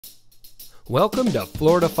Welcome to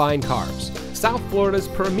Flor Fine Cars, South Florida's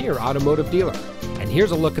premier automotive dealer. And here's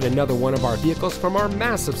a look at another one of our vehicles from our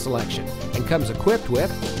massive selection, and comes equipped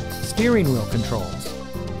with steering wheel controls,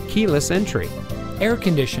 keyless entry, air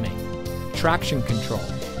conditioning, traction control,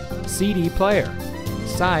 CD player,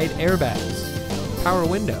 side airbags, power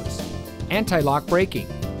windows, anti-lock braking,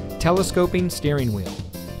 telescoping steering wheel,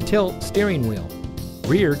 tilt steering wheel,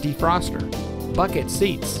 rear defroster, bucket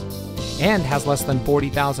seats, and has less than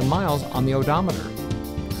 40,000 miles on the odometer.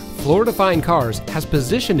 Flor Fine Cars has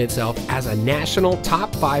positioned itself as a national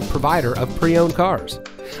top 5 provider of pre-owned cars.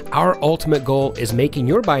 Our ultimate goal is making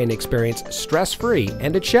your buying experience stress-free,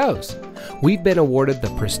 and it shows. We've been awarded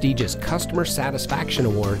the prestigious Customer Satisfaction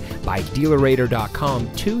Award by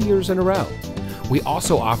DealerRater.com 2 years in a row. We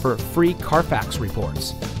also offer free Carfax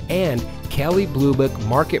reports and Kelley Blue Book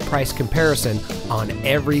market price comparison on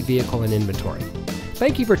every vehicle in inventory.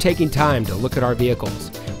 Thank you for taking time to look at our vehicles.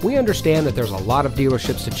 We understand that there's a lot of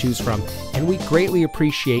dealerships to choose from, and we greatly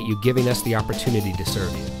appreciate you giving us the opportunity to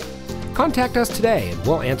serve you. Contact us today and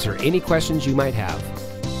we'll answer any questions you might have.